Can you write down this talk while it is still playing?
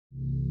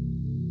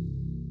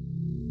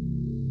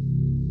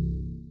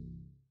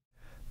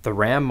The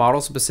RAM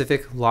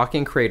model-specific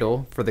locking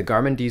cradle for the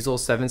Garmin Dezl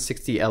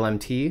 760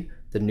 LMT,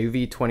 the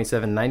nuvi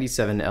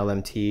 2797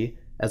 LMT,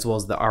 as well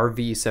as the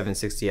RV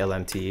 760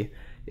 LMT,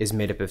 is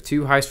made up of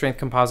two high-strength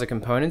composite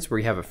components where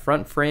you have a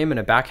front frame and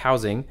a back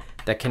housing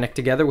that connect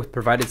together with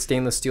provided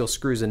stainless steel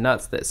screws and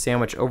nuts that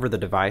sandwich over the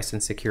device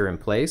and secure in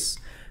place.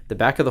 The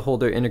back of the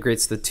holder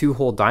integrates the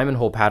 2-hole diamond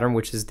hole pattern,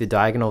 which is the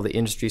diagonal of the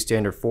industry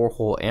standard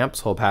 4-hole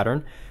amps hole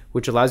pattern,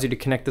 which allows you to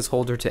connect this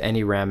holder to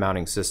any RAM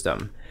mounting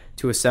system.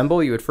 To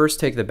assemble, you would first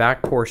take the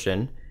back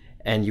portion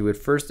and you would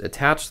first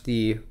attach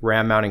the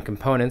RAM mounting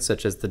components,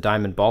 such as the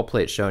diamond ball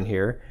plate shown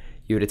here.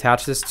 You would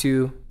attach this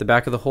to the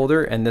back of the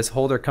holder, and this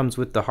holder comes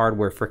with the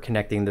hardware for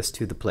connecting this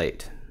to the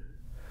plate.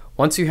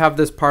 Once you have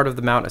this part of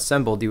the mount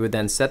assembled, you would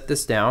then set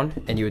this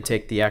down and you would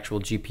take the actual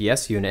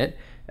GPS unit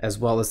as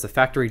well as the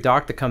factory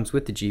dock that comes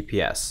with the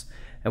GPS.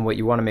 And what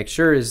you want to make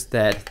sure is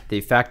that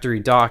the factory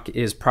dock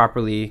is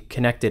properly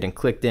connected and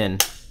clicked in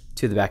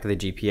to the back of the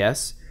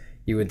GPS.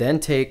 You would then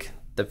take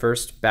the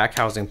first back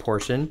housing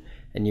portion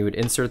and you would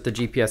insert the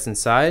GPS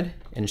inside,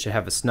 and it should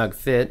have a snug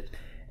fit.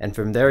 And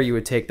from there you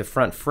would take the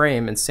front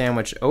frame and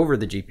sandwich over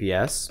the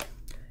GPS.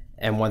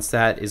 And once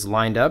that is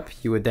lined up,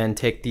 you would then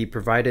take the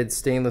provided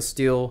stainless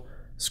steel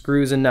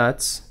screws and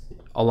nuts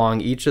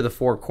along each of the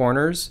 4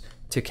 corners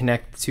to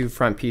connect the 2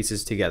 front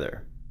pieces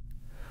together.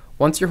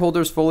 Once your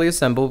holder is fully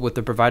assembled with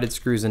the provided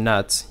screws and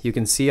nuts, you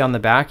can see on the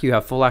back you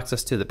have full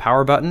access to the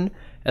power button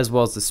as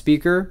well as the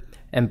speaker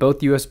and both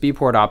USB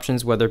port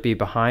options, whether it be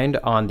behind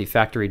on the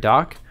factory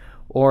dock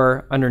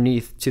or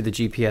underneath to the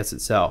GPS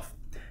itself.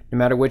 No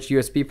matter which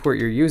USB port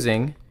you're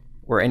using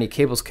or any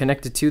cables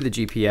connected to the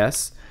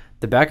GPS,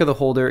 the back of the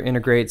holder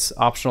integrates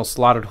optional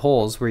slotted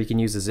holes where you can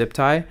use a zip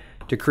tie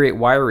to create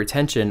wire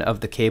retention of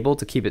the cable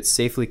to keep it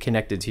safely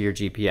connected to your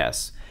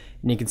GPS.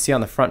 And you can see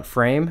on the front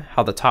frame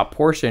how the top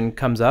portion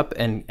comes up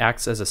and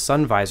acts as a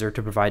sun visor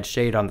to provide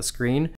shade on the screen